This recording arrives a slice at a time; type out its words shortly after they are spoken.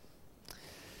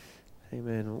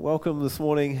Amen. Welcome this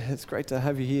morning. It's great to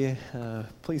have you here.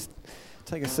 Please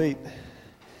take a seat.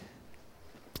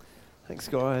 Thanks,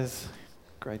 guys.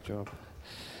 Great job.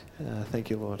 Thank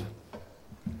you, Lord.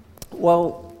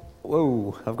 Well,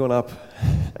 whoa, I've gone up.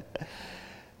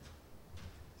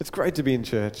 It's great to be in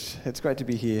church. It's great to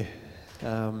be here.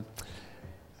 Who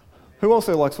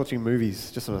also likes watching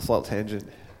movies? Just on a slight tangent.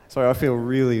 Sorry, I feel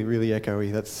really, really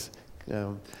echoey. That's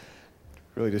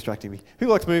really distracting me. Who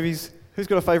likes movies? Who's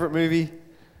got a favourite movie?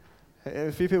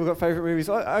 A few people got favourite movies.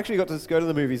 I actually got to go to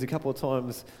the movies a couple of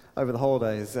times over the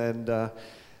holidays, and it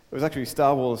was actually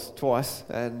Star Wars twice.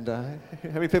 And how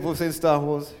many people have seen Star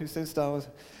Wars? Who's seen Star Wars?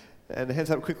 And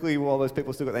hands up quickly while those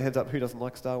people still got their hands up. Who doesn't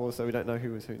like Star Wars? So we don't know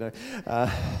who was who. No.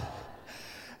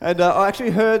 And I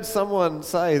actually heard someone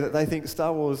say that they think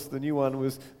Star Wars, the new one,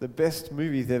 was the best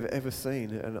movie they've ever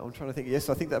seen. And I'm trying to think, yes,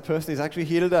 I think that person is actually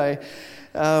here today.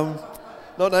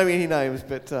 Not naming any names,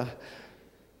 but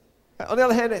on the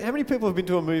other hand, how many people have been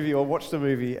to a movie or watched a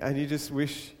movie and you just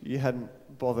wish you hadn't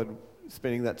bothered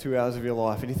spending that 2 hours of your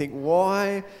life? And you think,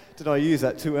 why did I use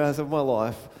that 2 hours of my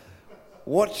life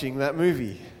watching that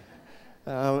movie?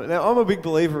 Now, I'm a big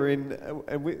believer in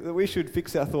that we should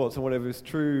fix our thoughts on whatever is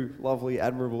true, lovely,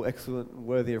 admirable, excellent, and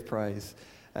worthy of praise.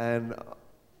 And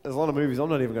there's a lot of movies I'm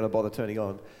not even going to bother turning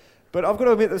on. But I've got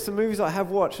to admit, there's some movies I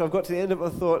have watched. I've got to the end of it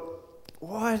and thought,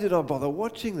 why did I bother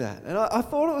watching that? And I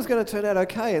thought it was going to turn out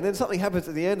okay. And then something happens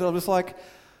at the end and I'm just like,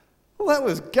 well, that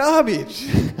was garbage.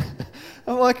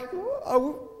 I'm like,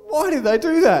 why did they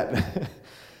do that?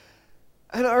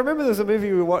 And I remember there was a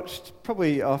movie we watched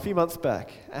probably a few months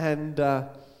back, and I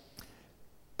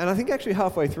think actually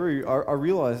halfway through I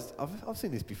realised I've seen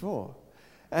this before,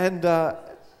 and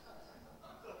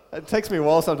it takes me a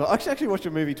while sometimes. I actually watch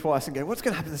a movie twice and go, what's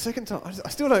going to happen the second time? I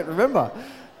still don't remember.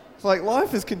 It's like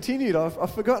life has continued.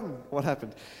 I've forgotten what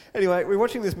happened. Anyway, we're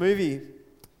watching this movie,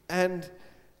 and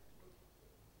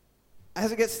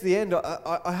as it gets to the end,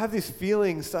 I have this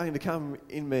feeling starting to come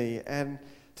in me, and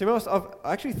to be honest, I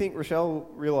actually think Rochelle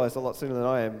realised a lot sooner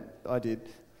than I did,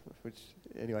 which,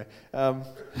 anyway. But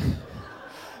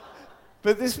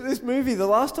this movie, the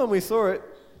last time we saw it,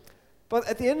 but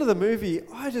at the end of the movie,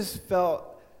 I just felt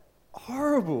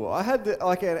horrible. I had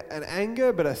an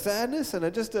anger, but a sadness, and I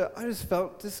just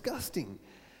felt disgusting.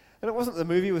 And it wasn't the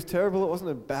movie was terrible, it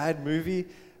wasn't a bad movie,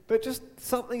 but just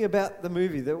something about the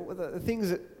movie, the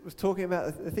things it was talking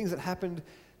about, the things that happened,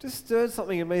 just stirred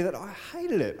something in me that I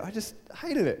hated it. I just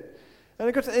hated it. And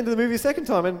I got to the end of the movie a second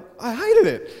time and I hated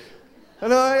it.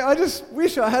 And I just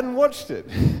wish I hadn't watched it.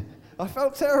 I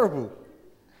felt terrible.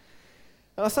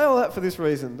 And I say all that for this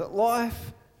reason, that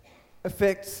life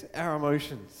affects our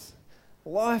emotions.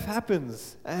 Life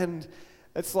happens and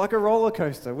it's like a roller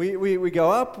coaster. We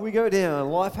go up, we go down.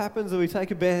 Life happens and we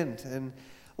take a bend. And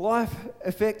life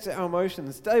affects our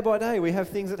emotions. Day by day, we have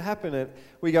things that happen. And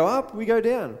we go up, we go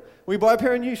down. We buy a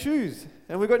pair of new shoes,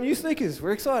 and we've got new sneakers.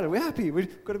 We're excited. We're happy.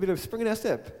 We've got a bit of spring in our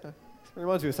step. It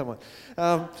reminds me of someone.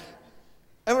 And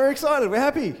we're excited. We're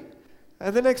happy.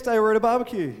 And the next day, we're at a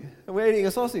barbecue, and we're eating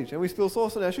a sausage, and we spill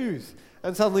sauce on our shoes.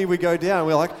 And suddenly, we go down.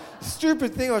 We're like,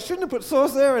 stupid thing. I shouldn't have put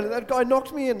sauce there, and that guy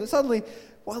knocked me, and suddenly,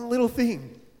 one little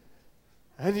thing.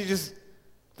 And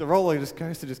the roller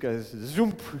goes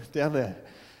zoom down there.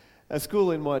 At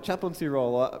school, in my chaplaincy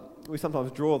role, we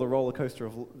sometimes draw the roller coaster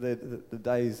of the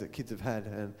days that kids have had,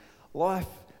 and life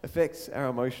affects our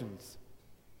emotions.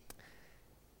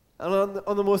 And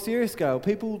on the more serious scale,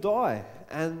 people die,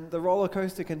 and the roller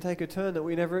coaster can take a turn that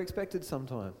we never expected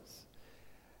sometimes.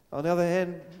 On the other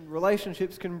hand,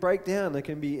 relationships can break down. There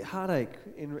can be heartache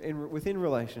within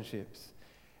relationships,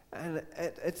 and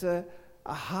it's a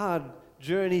hard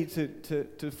journey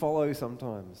to follow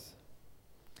sometimes.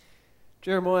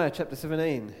 Jeremiah chapter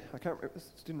 17,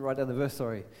 didn't write down the verse,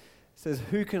 sorry. It says,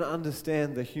 who can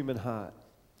understand the human heart?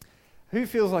 Who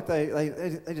feels like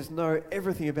they just know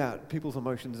everything about people's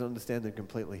emotions and understand them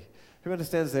completely? Who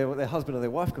understands their husband or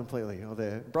their wife completely, or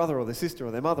their brother or their sister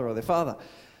or their mother or their father?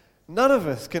 None of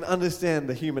us can understand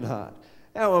the human heart.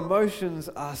 Our emotions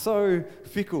are so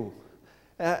fickle.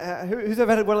 Who's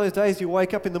ever had one of those days you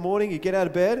wake up in the morning, you get out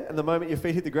of bed, and the moment your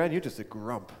feet hit the ground, you're just a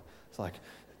grump. It's like,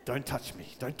 don't touch me,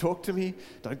 don't talk to me,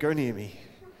 don't go near me.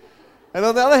 And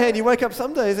on the other hand, you wake up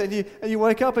some days and you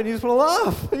wake up and you just want to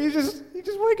laugh. And you just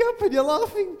wake up and you're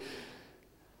laughing.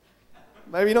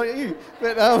 Maybe not you,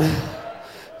 but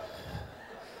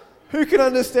who can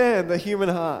understand the human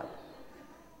heart?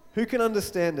 Who can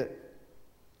understand it?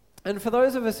 And for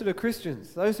those of us that are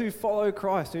Christians, those who follow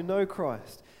Christ, who know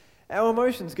Christ, our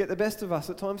emotions get the best of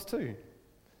us at times too.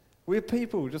 We're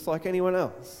people just like anyone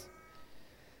else.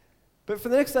 But for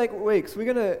the next 8 weeks,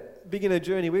 we're going to begin a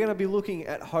journey. We're going to be looking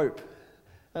at hope.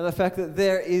 and the fact that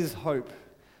there is hope.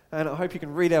 And I hope you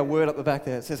can read our word up the back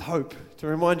there. It says hope, to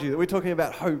remind you that we're talking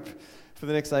about hope for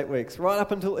the next 8 weeks. Right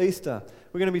up until Easter,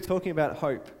 we're going to be talking about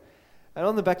hope. And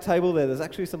on the back table there's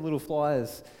actually some little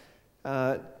flyers.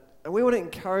 And we want to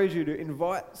encourage you to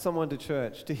invite someone to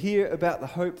church, to hear about the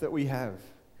hope that we have,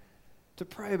 to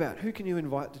pray about who can you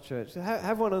invite to church. So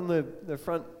have one on the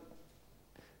front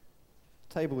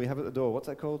table we have at the door. What's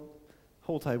that called?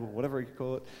 Hall table, whatever you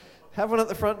call it. Have one at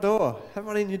the front door. Have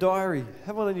one in your diary.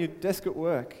 Have one on your desk at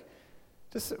work.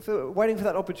 Just waiting for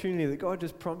that opportunity that God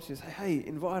just prompts you. Say, hey,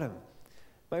 invite them.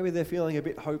 Maybe they're feeling a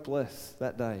bit hopeless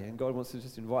that day and God wants to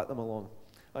just invite them along.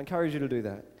 I encourage you to do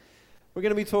that. We're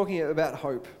going to be talking about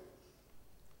hope.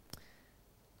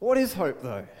 What is hope,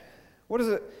 though? What does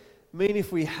it mean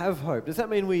if we have hope? Does that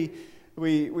mean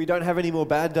we don't have any more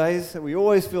bad days, that we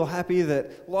always feel happy,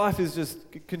 that life is just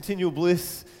continual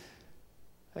bliss?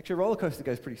 Actually, a roller coaster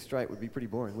goes pretty straight would be pretty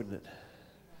boring, wouldn't it?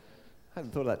 I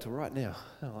hadn't thought of that till right now.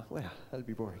 I'm like, wow, that'd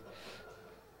be boring.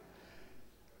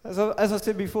 As I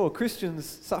said before, Christians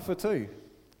suffer too.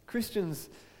 Christians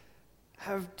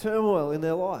have turmoil in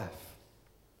their life.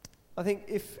 I think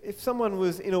if someone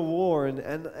was in a war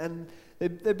and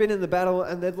they'd been in the battle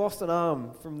and they'd lost an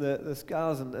arm from the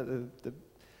scars and the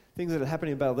things that had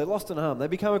happened in battle, they lost an arm, they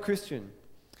become a Christian.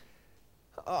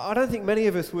 I don't think many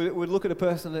of us would look at a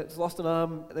person that's lost an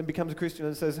arm and then becomes a Christian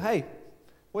and says, hey,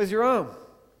 where's your arm?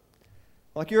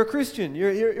 Like, you're a Christian,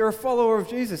 you're a follower of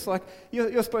Jesus, like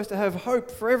you're supposed to have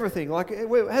hope for everything. Like,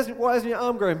 why hasn't your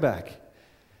arm grown back?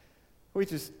 We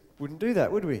just wouldn't do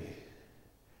that, would we?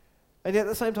 And yet at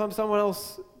the same time, someone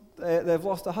else, they've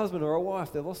lost a husband or a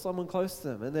wife, they've lost someone close to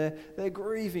them, and they're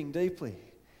grieving deeply.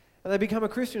 And they become a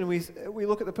Christian, and we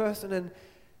look at the person, and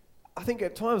I think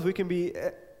at times we can be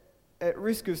at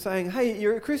risk of saying, hey,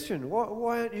 you're a Christian,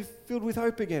 why aren't you filled with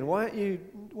hope again? Why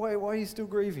are you still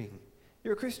grieving?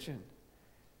 You're a Christian.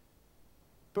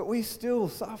 But we still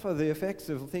suffer the effects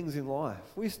of things in life.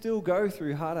 We still go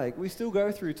through heartache. We still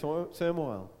go through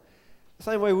turmoil. The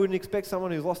same way we wouldn't expect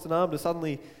someone who's lost an arm to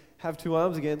suddenly have two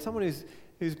arms again. Someone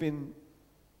who's been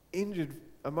injured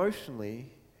emotionally,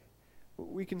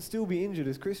 we can still be injured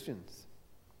as Christians.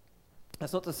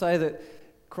 That's not to say that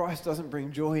Christ doesn't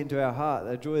bring joy into our heart,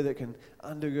 that joy that can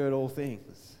undergird all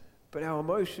things. But our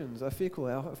emotions are fickle,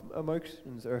 our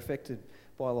emotions are affected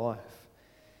by life.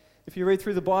 If you read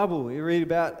through the Bible, you read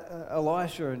about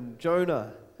Elisha and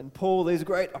Jonah and Paul, these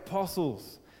great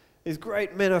apostles, these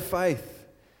great men of faith.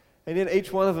 And yet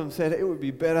each one of them said, it would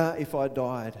be better if I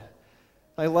died.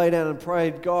 They lay down and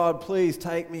prayed, God, please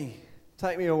take me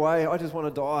away, I just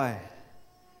want to die.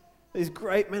 These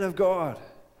great men of God.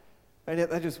 And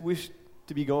yet they just wished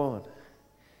to be gone.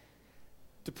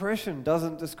 Depression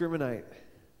doesn't discriminate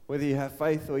whether you have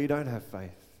faith or you don't have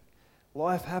faith.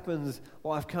 Life happens,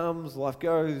 life comes, life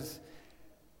goes,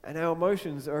 and our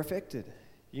emotions are affected.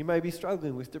 You may be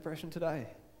struggling with depression today.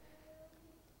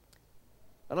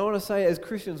 And I want to say, as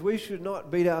Christians, we should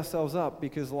not beat ourselves up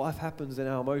because life happens and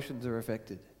our emotions are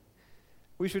affected.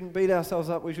 We shouldn't beat ourselves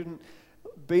up, we shouldn't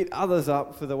beat others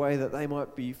up for the way that they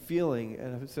might be feeling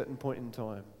at a certain point in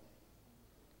time.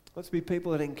 Let's be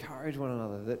people that encourage one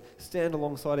another, that stand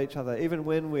alongside each other, even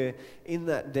when we're in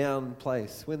that down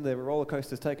place, when the roller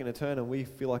coaster's taken a turn and we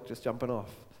feel like just jumping off.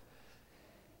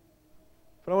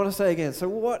 But I want to say again, so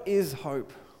what is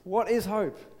hope? What is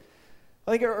hope?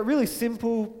 I think a really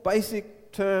simple,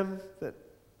 basic term that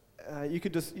you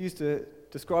could just use to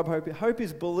describe hope. Hope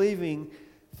is believing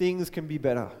things can be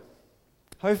better.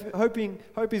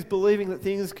 Hope is believing that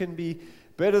things can be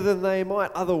better than they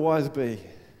might otherwise be.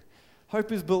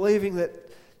 Hope is believing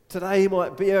that today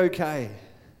might be okay.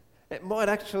 It might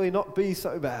actually not be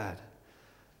so bad.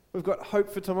 We've got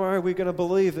hope for tomorrow. We're going to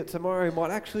believe that tomorrow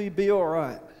might actually be all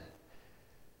right.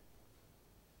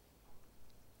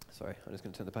 Sorry, I'm just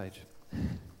going to turn the page.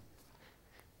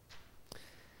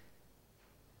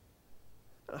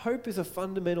 Hope is a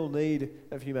fundamental need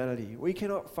of humanity. We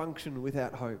cannot function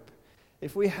without hope.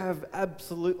 If we have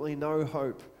absolutely no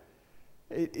hope,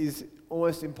 it is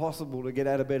almost impossible to get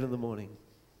out of bed in the morning.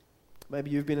 Maybe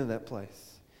you've been in that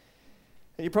place.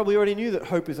 And you probably already knew that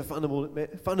hope is a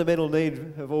fundamental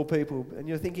need of all people. And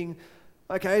you're thinking,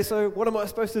 okay, so what am I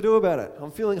supposed to do about it? I'm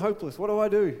feeling hopeless. What do I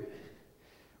do?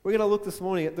 We're going to look this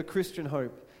morning at the Christian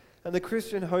hope. And the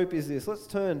Christian hope is this. Let's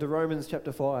turn to Romans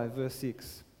chapter 5, verse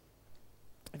 6.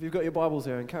 If you've got your Bibles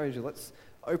there, I encourage you, let's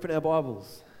open our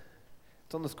Bibles.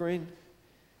 It's on the screen.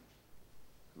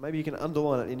 Maybe you can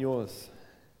underline it in yours.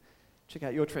 Check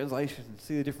out your translation,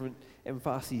 see the different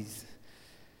emphases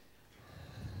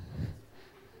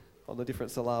on the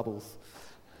different syllables.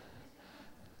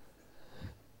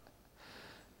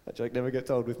 That joke never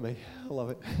gets old with me. I love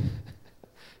it.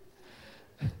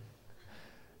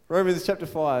 Romans chapter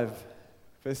 5,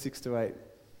 verse 6 to 8.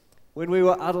 When we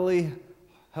were utterly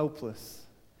helpless,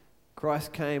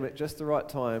 Christ came at just the right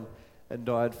time and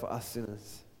died for us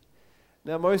sinners.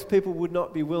 Now, most people would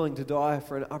not be willing to die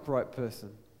for an upright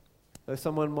person, though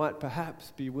someone might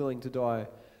perhaps be willing to die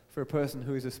for a person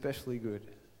who is especially good.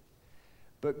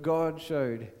 But God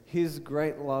showed his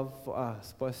great love for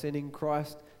us by sending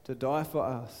Christ to die for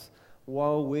us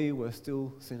while we were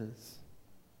still sinners.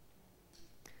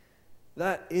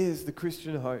 That is the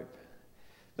Christian hope.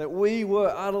 That we were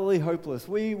utterly hopeless.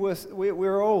 We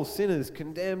were all sinners,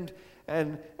 condemned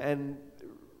and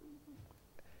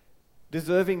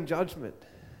deserving judgment.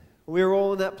 We were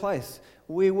all in that place.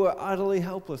 We were utterly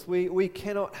helpless. We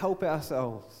cannot help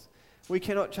ourselves. We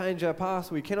cannot change our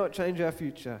past. We cannot change our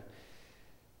future.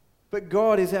 But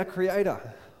God is our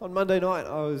creator. On Monday night,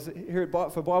 I was here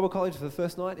for Bible College for the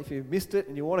first night. If you missed it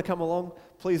and you want to come along,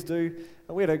 please do.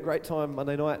 And we had a great time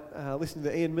Monday night listening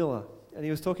to Ian Miller. And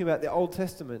he was talking about the Old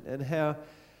Testament and how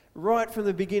right from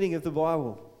the beginning of the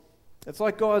Bible, it's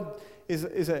like God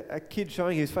is a kid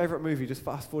showing his favourite movie, just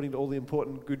fast forwarding to all the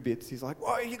important good bits. He's like,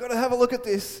 "Whoa, you got to have a look at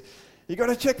this. You got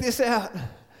to check this out."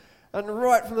 And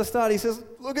right from the start, he says,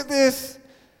 "Look at this.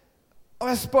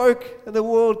 I spoke and the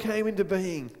world came into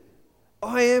being.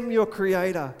 I am your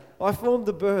creator. I formed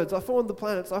the birds. I formed the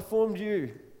planets. I formed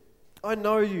you. I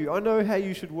know you. I know how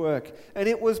you should work. And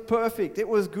it was perfect. It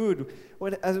was good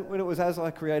when it was as I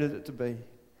created it to be."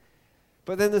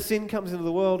 But then the sin comes into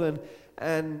the world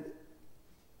and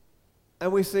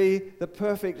we see the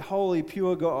perfect, holy,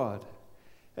 pure God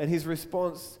and his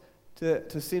response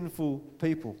to sinful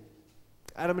people.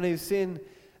 Adam and Eve sin,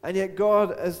 and yet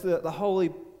God, as the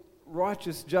holy,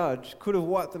 righteous judge, could have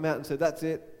wiped them out and said, "That's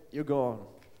it. You're gone."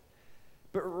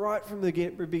 But right from the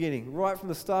beginning, right from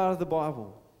the start of the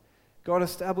Bible, God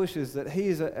establishes that he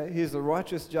is a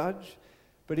righteous judge,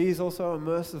 but he is also a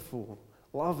merciful,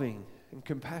 loving, and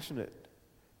compassionate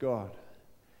God.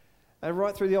 And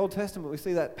right through the Old Testament, we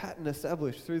see that pattern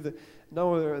established through the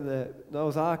Noah and the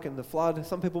Noah's Ark and the flood.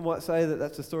 Some people might say that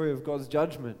that's a story of God's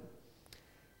judgment.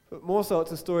 But more so,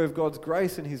 it's a story of God's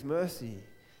grace and his mercy.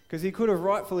 Because he could have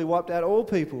rightfully wiped out all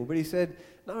people, but he said,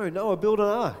 "No, Noah, build an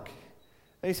ark."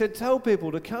 And he said, "Tell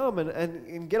people to come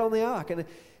and get on the ark." And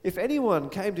if anyone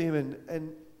came to him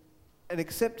and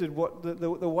accepted what the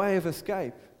way of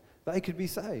escape, they could be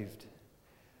saved.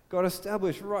 God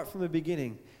established right from the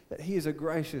beginning that he is a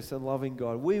gracious and loving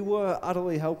God. We were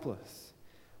utterly helpless,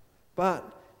 but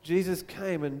Jesus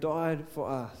came and died for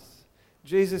us.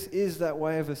 Jesus is that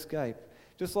way of escape.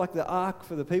 Just like the ark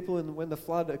for the people when the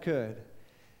flood occurred.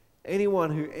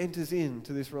 Anyone who enters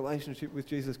into this relationship with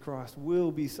Jesus Christ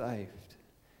will be saved.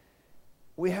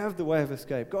 We have the way of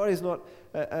escape. God is not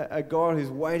a God who's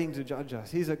waiting to judge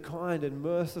us. He's a kind and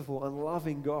merciful and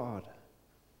loving God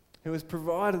who has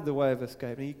provided the way of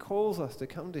escape. And he calls us to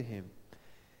come to him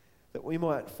that we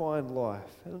might find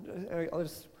life. And I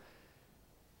just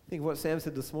think of what Sam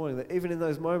said this morning, that even in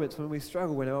those moments when we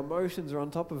struggle, when our emotions are on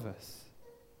top of us,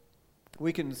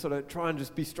 we can sort of try and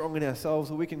just be strong in ourselves,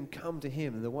 or we can come to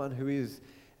him, the one who is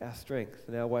our strength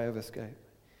and our way of escape.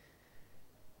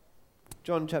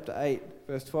 John chapter 8,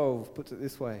 verse 12 puts it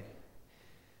this way.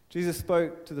 Jesus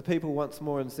spoke to the people once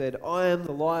more and said, "I am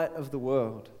the light of the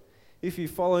world. If you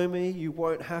follow me, you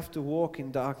won't have to walk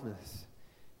in darkness,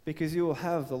 because you will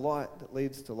have the light that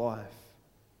leads to life."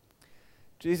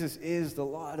 Jesus is the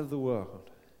light of the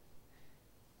world.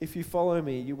 If you follow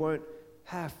me, you won't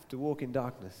have to walk in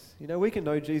darkness. You know, we can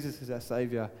know Jesus as our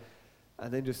Saviour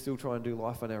and then just still try and do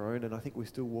life on our own, and I think we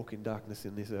still walk in darkness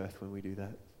in this earth when we do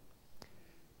that.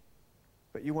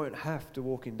 But you won't have to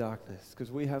walk in darkness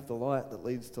because we have the light that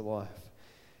leads to life.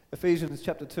 Ephesians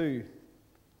chapter 2,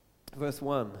 verse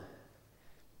 1.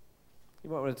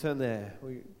 You might want to turn there. We're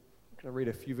going to read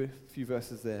a few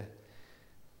verses there.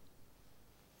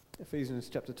 Ephesians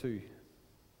chapter 2.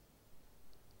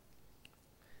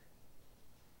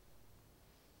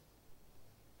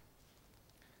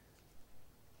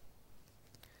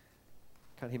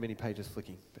 Can't hear many pages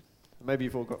flicking, but maybe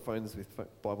you've all got phones with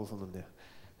Bibles on them now.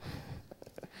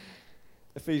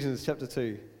 Ephesians chapter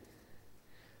 2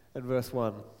 and verse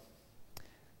 1.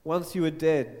 Once you were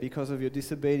dead because of your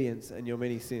disobedience and your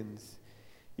many sins.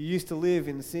 You used to live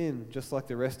in sin just like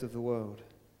the rest of the world,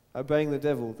 obeying the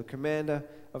devil, the commander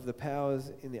of the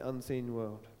powers in the unseen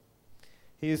world.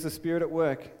 He is the spirit at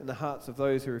work in the hearts of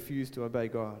those who refuse to obey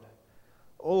God.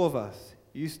 All of us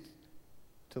used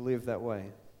to live that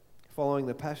way, following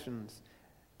the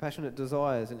passionate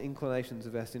desires and inclinations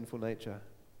of our sinful nature.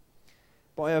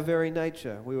 By our very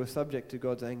nature, we were subject to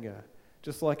God's anger,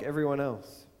 just like everyone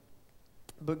else.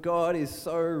 But God is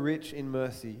so rich in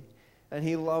mercy, and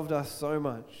he loved us so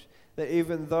much that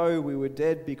even though we were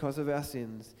dead because of our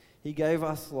sins, he gave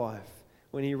us life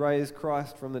when he raised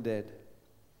Christ from the dead.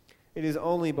 It is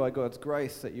only by God's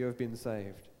grace that you have been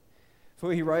saved.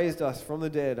 For he raised us from the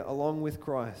dead along with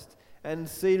Christ and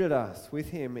seated us with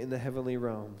him in the heavenly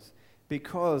realms,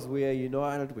 because we are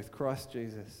united with Christ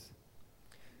Jesus.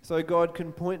 So God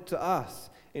can point to us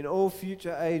in all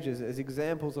future ages as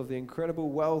examples of the incredible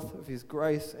wealth of his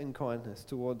grace and kindness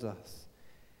towards us,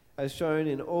 as shown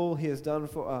in all he has done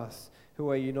for us who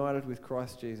are united with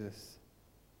Christ Jesus.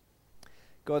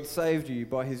 God saved you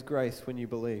by his grace when you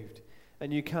believed,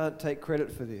 and you can't take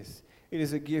credit for this. It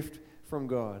is a gift from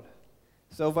God.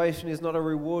 Salvation is not a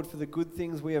reward for the good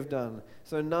things we have done,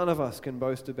 so none of us can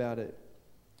boast about it.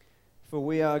 For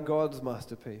we are God's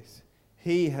masterpiece.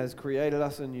 He has created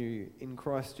us anew in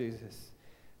Christ Jesus,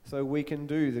 so we can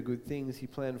do the good things he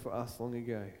planned for us long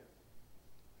ago.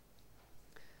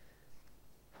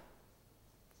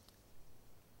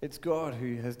 It's God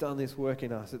who has done this work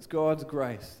in us. It's God's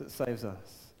grace that saves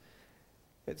us.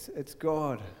 It's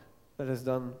God that has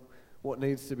done what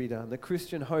needs to be done. The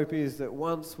Christian hope is that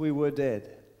once we were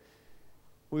dead,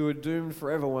 we were doomed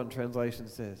forever, one translation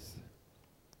says.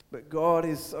 But God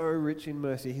is so rich in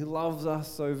mercy. He loves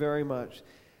us so very much.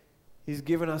 He's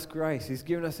given us grace. He's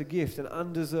given us a gift, an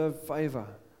undeserved favor,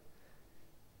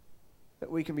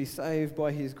 that we can be saved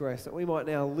by his grace, that we might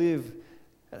now live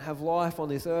and have life on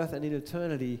this earth and in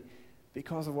eternity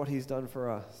because of what he's done for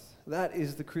us. That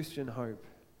is the Christian hope.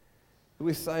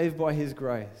 We're saved by his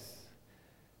grace.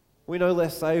 We're no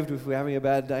less saved if we're having a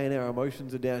bad day and our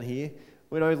emotions are down here.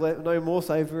 We're no more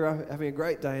saved if we're having a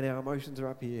great day and our emotions are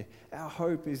up here. Our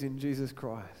hope is in Jesus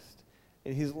Christ,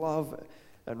 in his love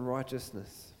and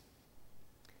righteousness.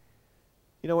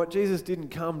 You know what? Jesus didn't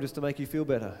come just to make you feel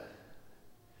better.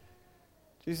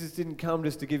 Jesus didn't come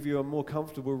just to give you a more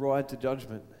comfortable ride to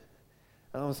judgment.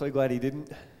 And I'm so glad he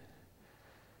didn't.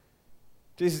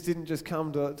 Jesus didn't just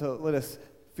come to let us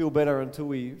feel better until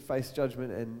we face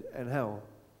judgment and hell.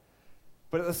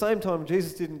 But at the same time,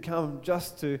 Jesus didn't come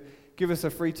just to give us a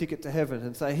free ticket to heaven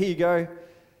and say, here you go,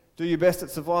 do your best at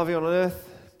surviving on earth,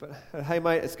 but hey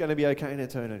mate, it's going to be okay in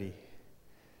eternity.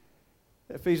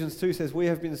 Ephesians 2 says, we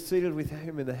have been seated with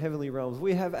him in the heavenly realms.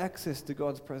 We have access to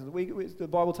God's presence. The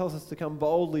Bible tells us to come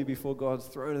boldly before God's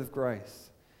throne of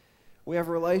grace. We have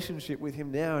a relationship with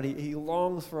him now, and he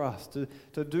longs for us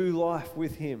to do life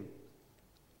with him.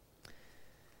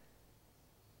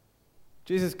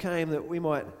 Jesus came that we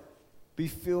might be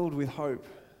filled with hope.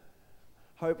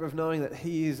 Hope of knowing that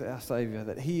he is our Saviour,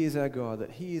 that he is our God,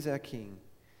 that he is our King.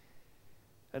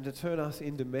 And to turn us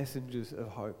into messengers of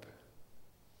hope.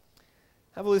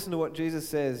 Have a listen to what Jesus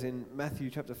says in Matthew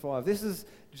chapter 5. This is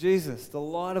Jesus, the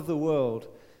light of the world,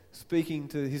 speaking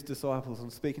to his disciples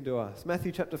and speaking to us.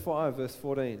 Matthew chapter 5, verse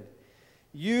 14.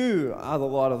 You are the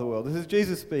light of the world. This is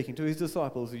Jesus speaking to his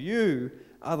disciples. You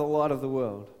are the light of the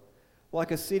world.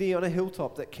 Like a city on a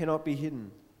hilltop that cannot be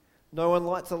hidden. No one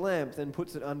lights a lamp, then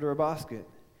puts it under a basket.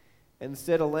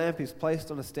 Instead, a lamp is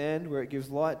placed on a stand where it gives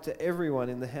light to everyone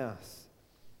in the house.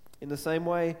 In the same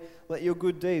way, let your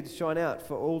good deeds shine out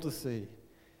for all to see,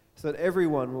 so that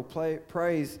everyone will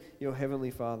praise your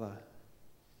heavenly Father.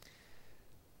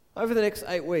 Over the next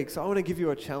 8 weeks, I want to give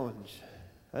you a challenge.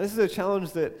 This is a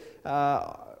challenge that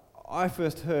I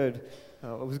first heard,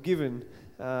 was given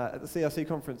at the CRC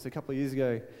conference a couple of years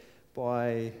ago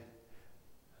by,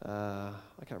 I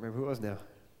can't remember who it was now.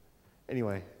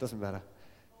 Anyway, doesn't matter.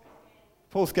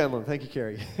 Paul Scanlon, thank you,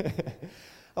 Kerry.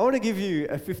 I want to give you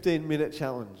a 15-minute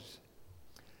challenge.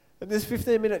 And this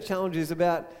 15-minute challenge is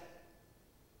about,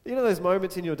 you know, those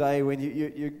moments in your day when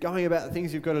you're going about the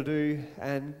things you've got to do,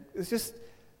 and there's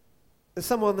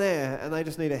someone there and they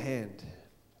just need a hand.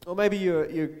 Or maybe you're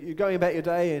going about your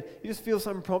day and you just feel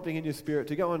some prompting in your spirit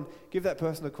to go and give that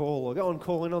person a call, or go and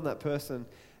call in on that person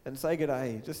and say good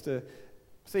day, just to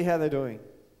see how they're doing.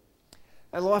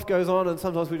 And life goes on, and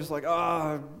sometimes we're just like,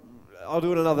 I'll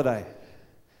do it another day.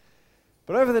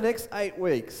 But over the next 8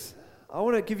 weeks, I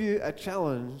want to give you a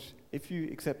challenge, if you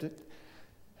accept it,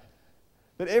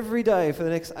 that every day for the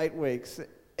next 8 weeks,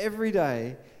 every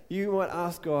day, you might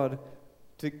ask God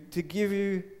to give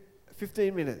you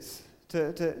 15 minutes,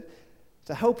 to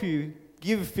help you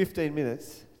give 15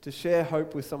 minutes to share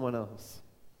hope with someone else.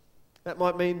 That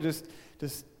might mean just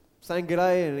saying good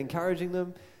day and encouraging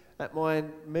them. That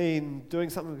might mean doing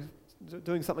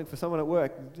something for someone at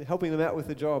work, helping them out with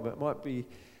the job. It might be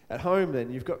at home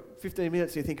then. You've got 15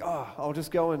 minutes, you think, I'll just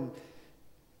go and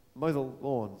mow the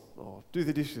lawn or do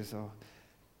the dishes.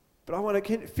 But I want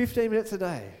 15 minutes a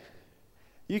day.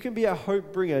 You can be a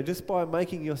hope bringer just by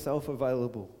making yourself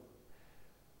available.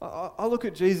 I look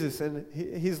at Jesus and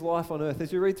his life on earth.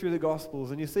 As you read through the Gospels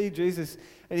and you see Jesus,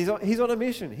 and he's on a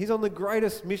mission. He's on the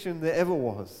greatest mission there ever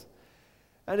was.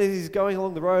 And as he's going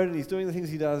along the road and he's doing the things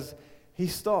he does, he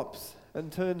stops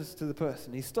and turns to the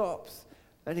person. He stops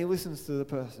and he listens to the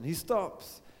person. He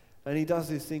stops and he does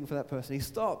this thing for that person. He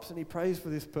stops and he prays for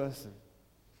this person.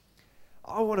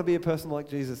 I want to be a person like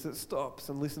Jesus that stops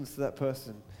and listens to that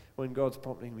person when God's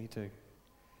prompting me to.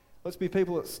 Let's be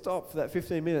people that stop for that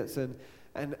 15 minutes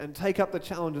and take up the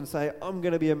challenge and say, I'm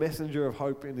going to be a messenger of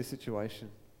hope in this situation.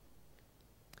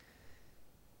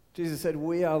 Jesus said,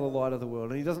 we are the light of the world.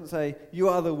 And he doesn't say, you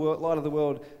are the light of the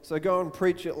world, so go and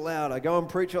preach it louder, go and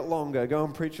preach it longer, go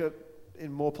and preach it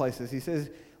in more places. He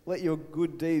says, let your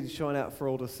good deeds shine out for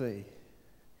all to see.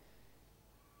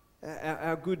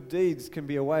 Our good deeds can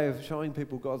be a way of showing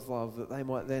people God's love, that they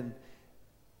might then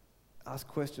ask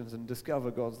questions and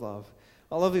discover God's love.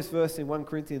 I love this verse in 1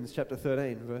 Corinthians chapter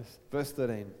 13, verse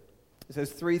 13. It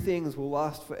says, 3 things will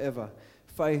last forever: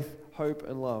 faith, hope,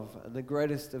 and love. And the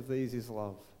greatest of these is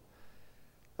love.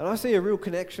 And I see a real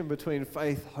connection between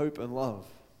faith, hope, and love.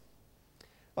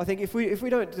 I think if we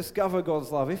don't discover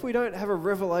God's love, if we don't have a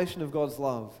revelation of God's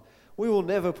love, we will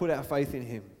never put our faith in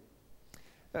him.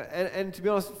 And to be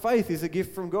honest, faith is a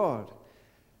gift from God.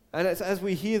 And it's as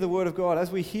we hear the word of God,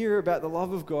 as we hear about the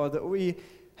love of God, that we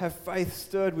have faith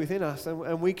stirred within us,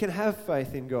 and we can have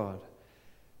faith in God.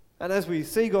 And as we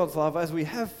see God's love, as we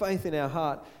have faith in our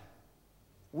heart,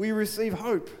 we receive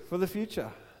hope for the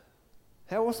future.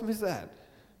 How awesome is that?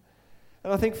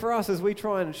 And I think for us, as we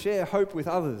try and share hope with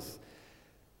others,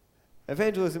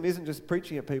 evangelism isn't just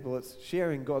preaching at people, it's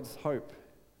sharing God's hope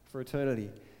for eternity.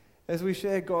 As we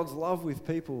share God's love with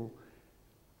people,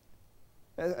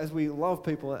 as we love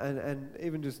people and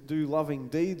even just do loving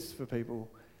deeds for people,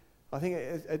 I think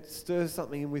it stirs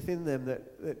something within them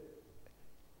that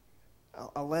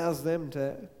allows them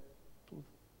to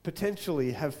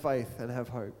potentially have faith and have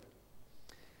hope.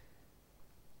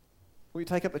 Will you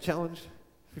take up the challenge?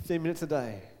 15 minutes a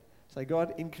day. Say,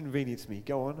 God, inconvenience me.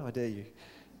 Go on, I dare you.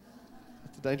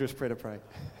 It's a dangerous prayer to pray.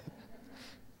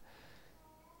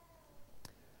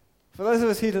 For those of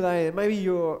us here today, maybe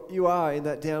you are in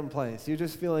that down place. You're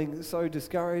just feeling so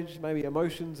discouraged. Maybe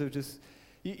emotions are just...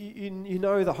 You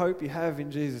know the hope you have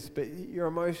in Jesus, but your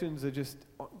emotions are just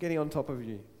getting on top of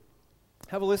you.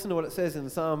 Have a listen to what it says in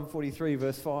Psalm 43,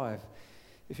 verse 5.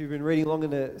 If you've been reading along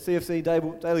in the CFC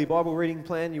Daily Bible Reading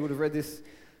Plan, you would have read this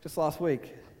just last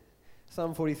week.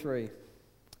 Psalm 43. It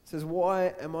says,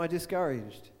 why am I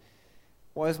discouraged?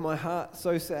 Why is my heart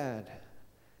so sad?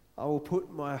 I will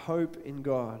put my hope in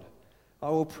God.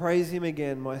 I will praise him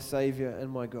again, my Saviour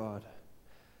and my God.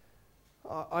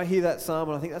 I hear that psalm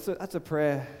and I think that's a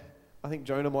prayer I think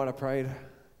Jonah might have prayed.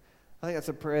 I think that's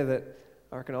a prayer that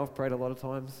I reckon I've prayed a lot of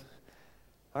times.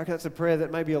 I reckon that's a prayer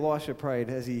that maybe Elisha prayed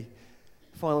as he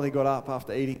finally got up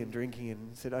after eating and drinking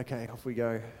and said, okay, off we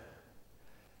go.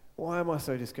 Why am I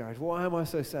so discouraged? Why am I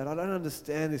so sad? I don't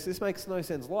understand this. This makes no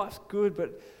sense. Life's good,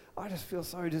 but I just feel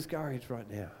so discouraged right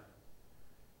now.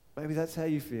 Maybe that's how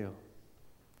you feel.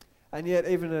 And yet,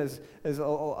 even as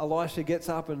Elisha gets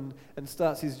up and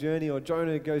starts his journey, or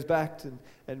Jonah goes back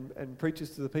and preaches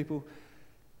to the people,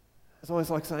 it's almost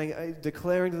like saying,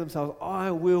 declaring to themselves,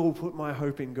 I will put my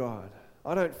hope in God.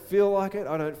 I don't feel like it,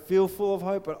 I don't feel full of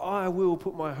hope, but I will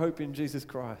put my hope in Jesus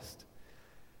Christ.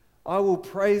 I will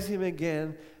praise him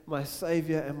again, my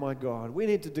Saviour and my God. We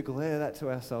need to declare that to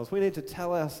ourselves. We need to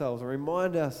tell ourselves and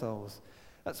remind ourselves.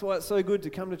 That's why it's so good to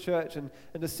come to church and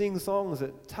to sing songs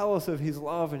that tell us of his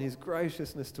love and his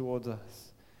graciousness towards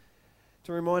us.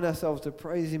 To remind ourselves to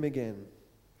praise him again.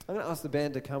 I'm going to ask the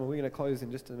band to come and we're going to close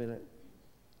in just a minute.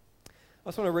 I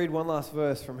just want to read one last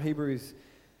verse from Hebrews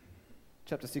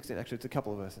chapter 16. Actually, it's a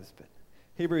couple of verses, but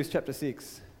Hebrews chapter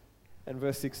 6 and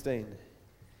verse 16.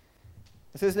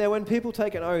 It says, now when people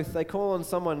take an oath, they call on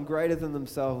someone greater than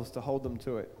themselves to hold them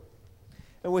to it.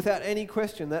 And without any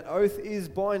question, that oath is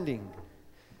binding.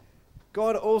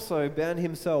 God also bound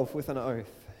himself with an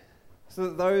oath, so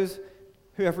that those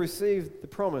who have received the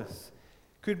promise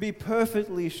could be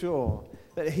perfectly sure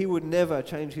that he would never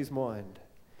change his mind.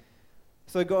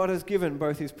 So God has given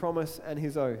both his promise and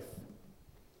his oath.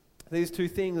 These two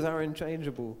things are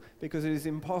unchangeable because it is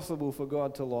impossible for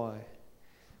God to lie.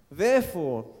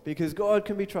 Therefore, because God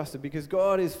can be trusted, because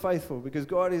God is faithful, because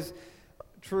God is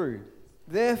true,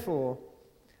 therefore,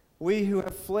 we who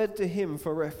have fled to him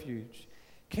for refuge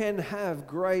can have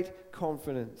great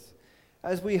confidence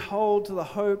as we hold to the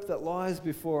hope that lies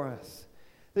before us.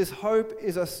 This hope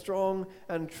is a strong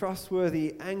and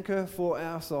trustworthy anchor for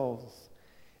our souls.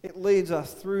 It leads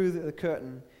us through the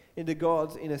curtain into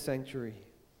God's inner sanctuary.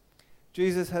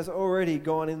 Jesus has already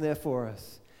gone in there for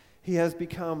us, He has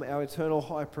become our eternal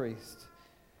high priest.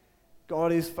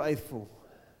 God is faithful.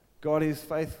 God is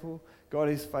faithful. God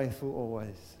is faithful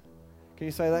always. Can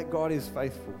you say that? God is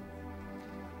faithful.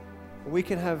 We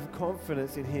can have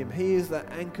confidence in him. He is the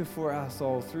anchor for our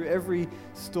souls. Through every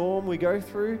storm we go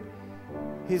through,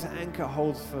 his anchor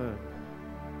holds firm.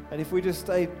 And if we just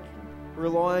stay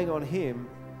relying on him,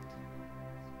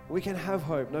 we can have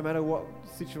hope no matter what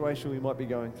situation we might be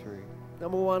going through.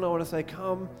 Number one, I want to say,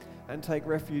 come and take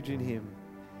refuge in him.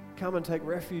 Come and take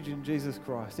refuge in Jesus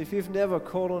Christ. If you've never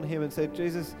called on him and said,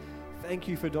 Jesus, thank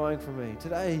you for dying for me,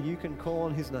 today you can call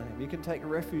on his name. You can take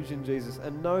refuge in Jesus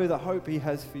and know the hope he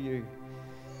has for you.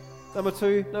 Number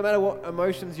two, no matter what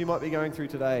emotions you might be going through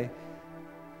today,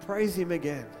 praise him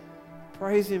again.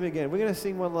 Praise him again. We're going to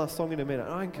sing one last song in a minute.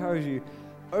 I encourage you,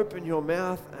 open your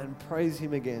mouth and praise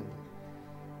him again.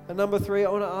 And number three, I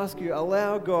want to ask you,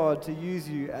 allow God to use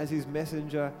you as his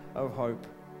messenger of hope.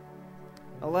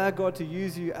 Allow God to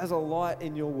use you as a light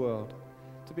in your world,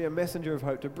 to be a messenger of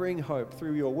hope, to bring hope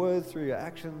through your words, through your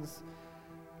actions.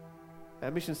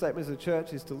 Our mission statement as a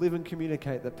church is to live and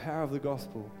communicate the power of the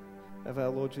gospel of our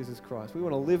Lord Jesus Christ. We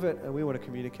want to live it and we want to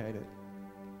communicate it.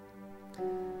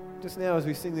 Just now as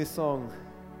we sing this song,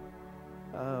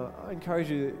 I encourage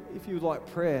you, if you would like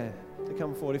prayer, to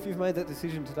come forward. If you've made that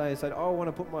decision today and said, I want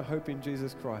to put my hope in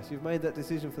Jesus Christ, you've made that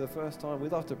decision for the first time,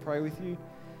 we'd love to pray with you.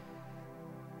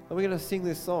 And we're going to sing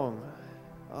this song.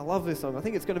 I love this song. I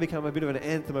think it's going to become a bit of an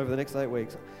anthem over the next 8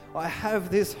 weeks. I have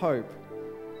this hope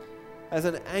as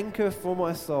an anchor for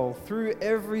my soul. Through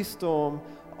every storm,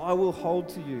 I will hold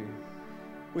to you.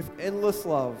 With endless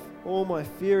love, all my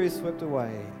fear is swept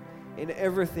away. In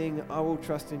everything, I will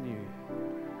trust in you.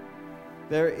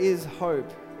 There is hope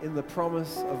in the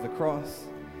promise of the cross.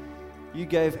 You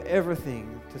gave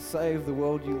everything to save the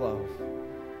world you love.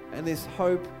 And this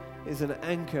hope is an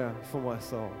anchor for my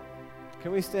soul.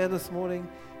 Can we stand this morning?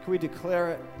 Can we declare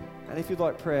it? And if you'd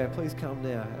like prayer, please come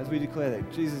now as we declare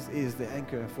that Jesus is the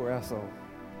anchor for our soul.